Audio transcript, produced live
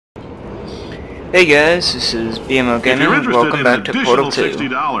Hey guys, this is BMO Gaming. Welcome back to Portal 2.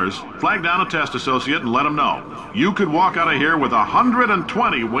 $60, flag down a test associate and let them know. You could walk out of here with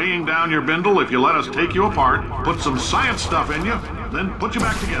 120 weighing down your bindle if you let us take you apart, put some science stuff in you, then put you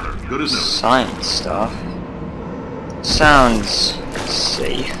back together. Good as new. Science stuff? Sounds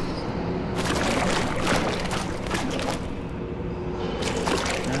safe.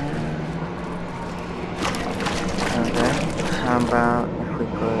 Okay, how about if we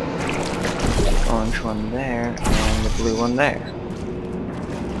put orange one there and the blue one there?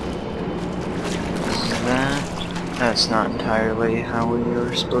 That's not entirely how we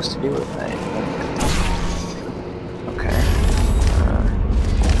were supposed to do it, I think. Okay.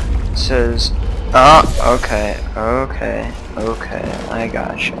 It says, oh, okay, I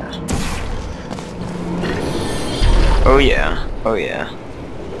gotcha. Oh yeah,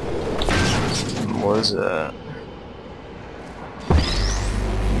 was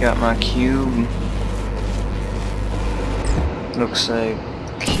got my cube. Looks like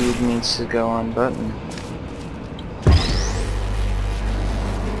cube needs to go on button.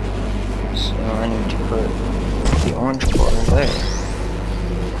 So I need to put the orange portal there.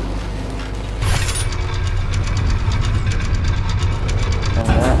 And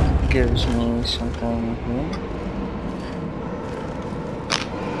that gives me something here.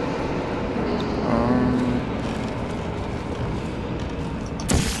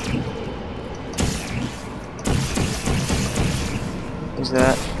 Is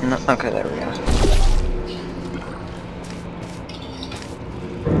that no? Okay, there we go.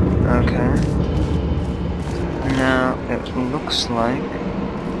 Okay. Now it looks like.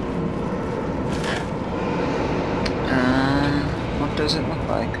 What does it look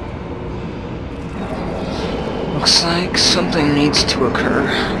like? Looks like something needs to occur.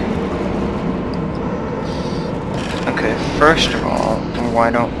 Okay, first of all, why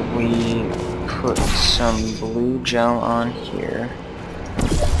don't we put some blue gel on here?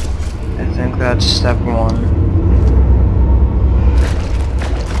 I think that's step one.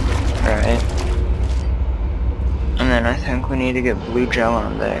 Right. And then I think we need to get blue gel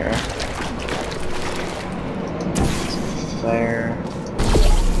on there. There.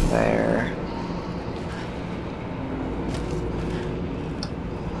 There.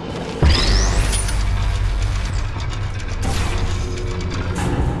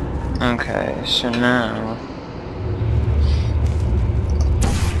 Okay, so now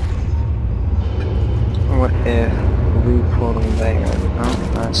what if blue portal there?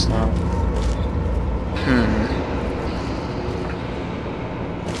 Oh, that's not.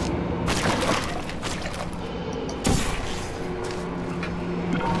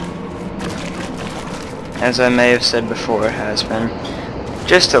 As I may have said before, it has been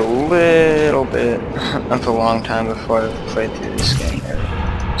just a little bit of a long time before I've played through this game, or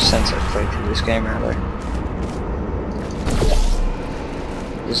since I've played through this game, rather.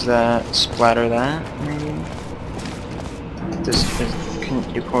 Does that splatter that, maybe?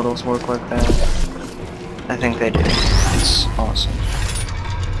 Do portals work like that? I think they do. It's awesome.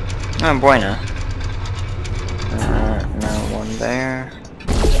 Oh, bueno. Now one there.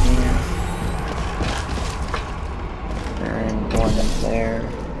 And one there.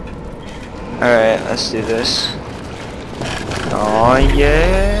 Alright, let's do this. Oh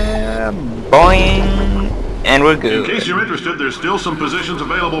yeah! Boing! And we're good. In case you're interested, there's still some positions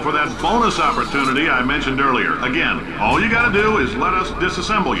available for that bonus opportunity I mentioned earlier. Again, all you gotta do is let us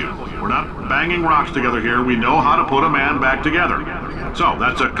disassemble you. We're not banging rocks together here. We know how to put a man back together. So,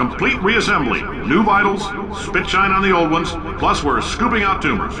 that's a complete reassembly. New vitals, spit shine on the old ones, plus we're scooping out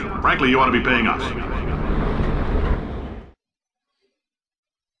tumors. Frankly, you ought to be paying us.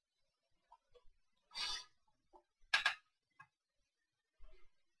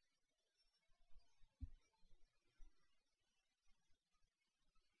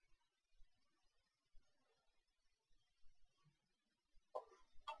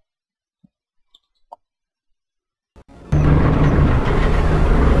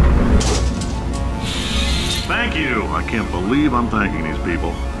 Thank you. I can't believe I'm thanking these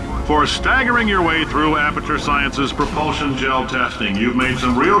people. For staggering your way through Aperture Science's propulsion gel testing, you've made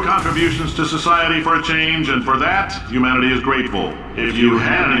some real contributions to society for a change, and for that, humanity is grateful. If you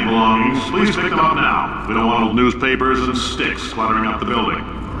had any belongings, please pick them up now. We don't want old newspapers and sticks cluttering up the building.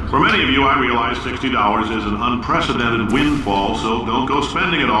 For many of you, I realize $60 is an unprecedented windfall, so don't go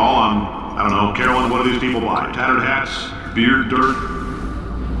spending it all on, I don't know, Carolyn, what do these people buy? Tattered hats? Beard dirt?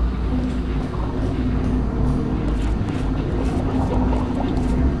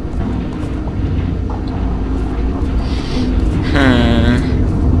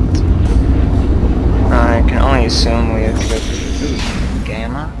 I can only assume we equipped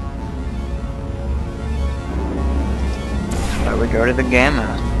gamma. Shall we go to the gamma?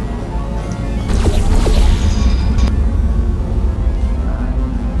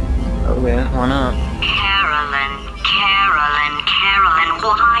 Oh yeah, why not? Carolyn,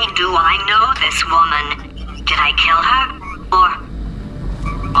 why do I know this woman? Did I kill her? Or...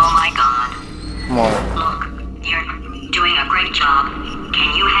 Oh my god. What? Look, you're doing a great job.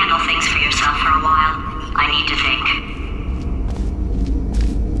 Can you handle things for yourself for a while? I need to think.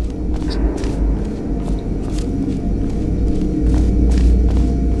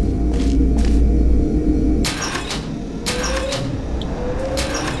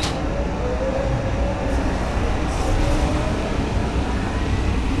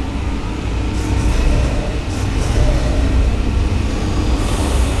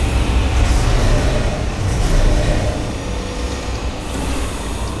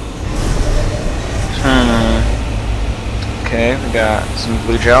 Okay, we got some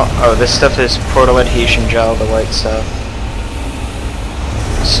blue gel. Oh, this stuff is portal adhesion gel, the white stuff.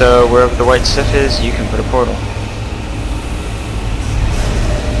 So wherever the white stuff is, you can put a portal.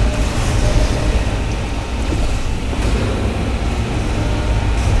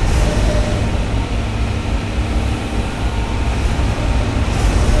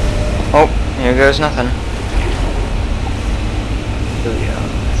 Oh, here goes nothing. Booyah.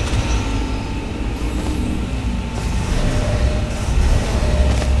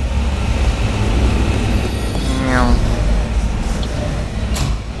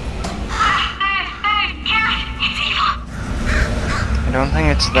 I don't think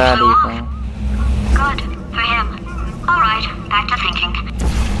it's that evil. Good, for him. Alright, back to thinking.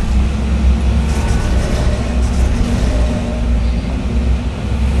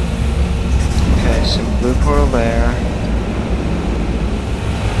 Okay, so blue portal there.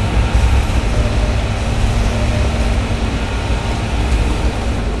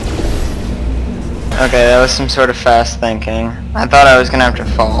 Okay, that was some sort of fast thinking. I thought I was gonna have to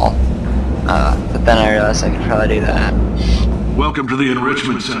fall. But then I realized I could probably do that. Welcome to the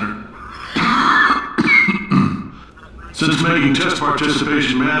Enrichment Center. Since making test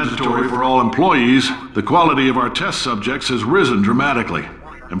participation mandatory for all employees, the quality of our test subjects has risen dramatically.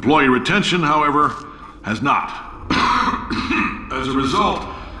 Employee retention, however, has not. As a result,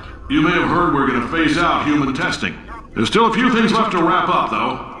 you may have heard we're going to phase out human testing. There's still a few things left to wrap up,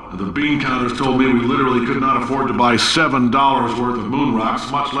 though. The bean counters told me we literally could not afford to buy $7 worth of moon rocks,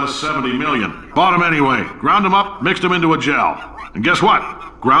 much less 70 million. Bought them anyway, ground them up, mixed them into a gel. And guess what?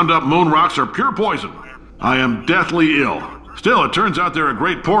 Ground up moon rocks are pure poison. I am deathly ill. Still, it turns out they're a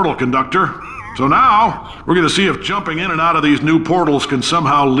great portal conductor. So now, we're going to see if jumping in and out of these new portals can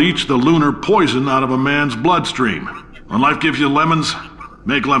somehow leach the lunar poison out of a man's bloodstream. When life gives you lemons,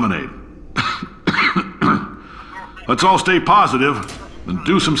 make lemonade. Let's all stay positive and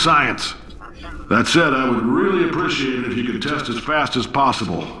do some science. That said, I would really appreciate it if you could test as fast as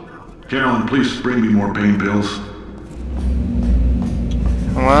possible. Carolyn, please bring me more pain pills.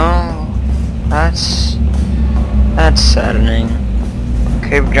 Well, that's saddening.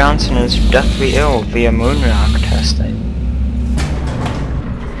 Cape Johnson is deathly ill via moon rock testing.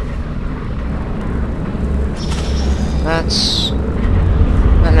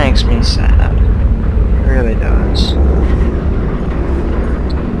 That makes me sad. It really does.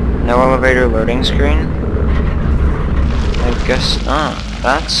 No elevator loading screen? I guess not.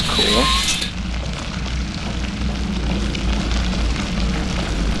 That's cool.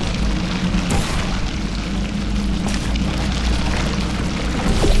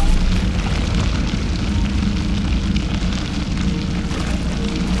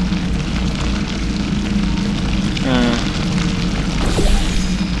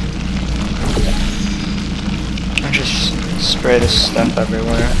 I just spray this stuff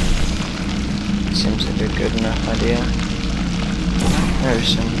everywhere. Seems like a good enough idea. There's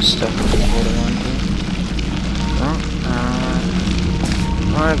some stuff we can hold on to. Oh,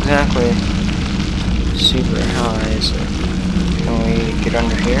 not exactly super high, is it? Can we get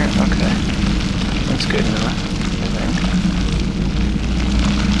under here? Okay. That's good enough, I think.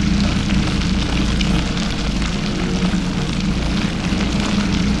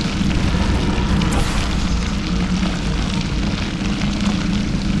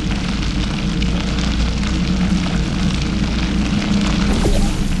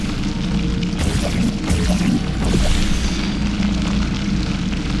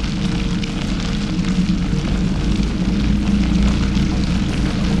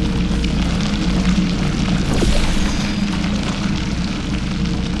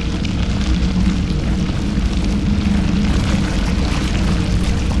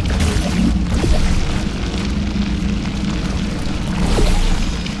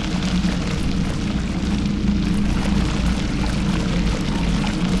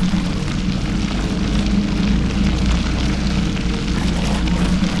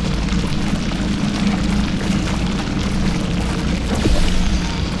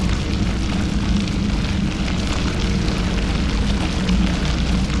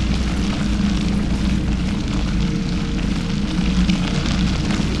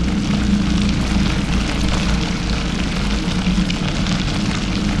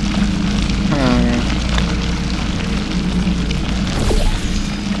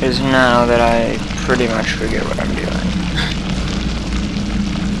 is now that I pretty much forget what I'm doing.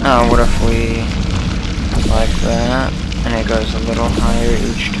 Oh, what if we like that, and it goes a little higher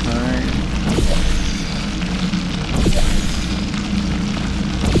each time?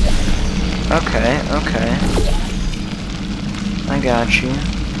 Okay, okay. I got you.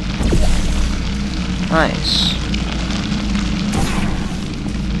 Nice.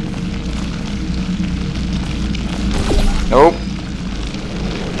 Nope.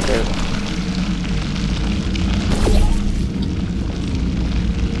 Good.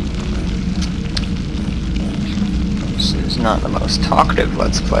 This is not the most talkative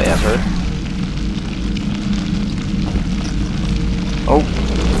Let's Play ever. Oh,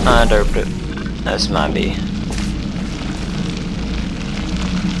 I derped it. That's my B.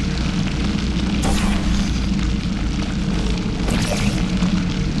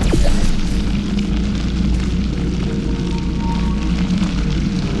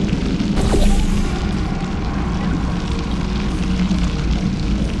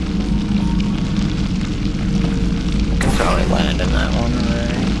 Land in that one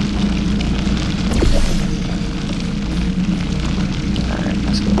already. Alright,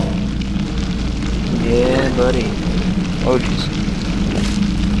 let's go. Yeah, buddy. Oh, jeez.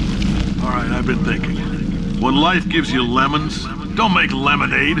 Alright, I've been thinking. When life gives you lemons, don't make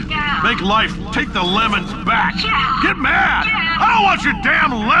lemonade. Make life take the lemons back. Get mad! I don't want your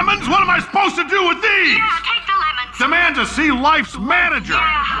damn lemons! What am I supposed to do with these? Take the lemons. Demand to see life's manager.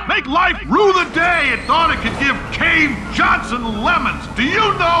 Make life rue the day it thought it could give Cave Johnson lemons. Do you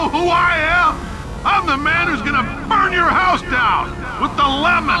know who I am? I'm the man who's gonna burn your house down with the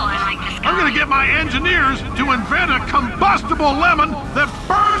lemons. I'm gonna get my engineers to invent a combustible lemon that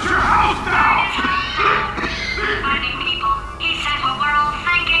burns your house down. Funny people. He said what we're all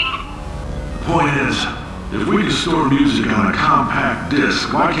thinking. The point is, if we can store music on a compact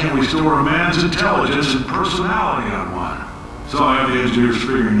disc, why can't we store a man's intelligence and personality on one? So I have the engineers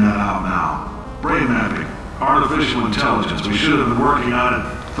figuring that out now. Brain mapping, artificial intelligence. We should have been working on it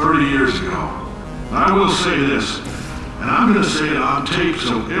 30 years ago. And I will say this, and I'm going to say it on tape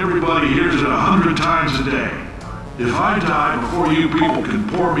so everybody hears it 100 times a day. If I die before you people can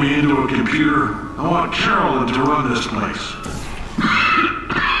pour me into a computer, I want Carolyn to run this place.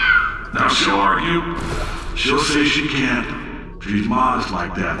 Now she'll argue. She'll say she can't. She's modest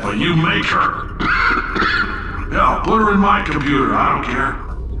like that, but you make her. Yeah, put her in my computer, I don't care.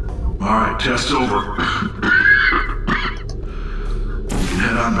 Alright, test over. You can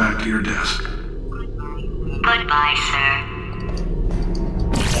head on back to your desk. Goodbye, sir.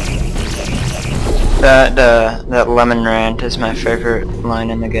 That lemon rant is my favorite line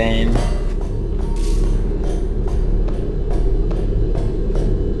in the game.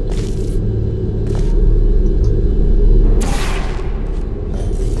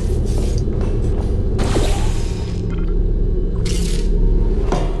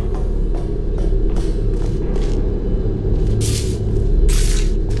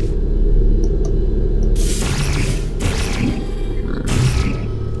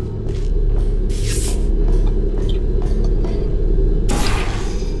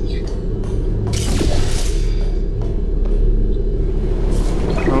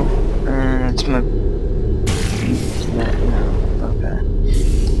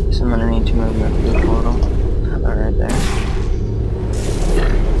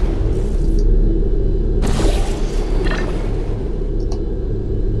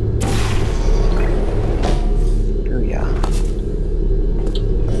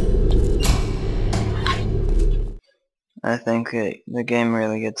 I think the game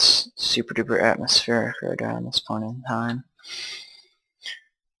really gets super duper atmospheric right around this point in time.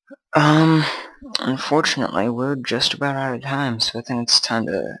 Unfortunately, we're just about out of time, so I think it's time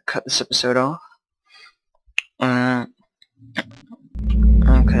to cut this episode off. Okay.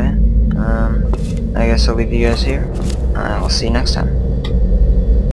 I guess I'll leave you guys here. We'll see you next time.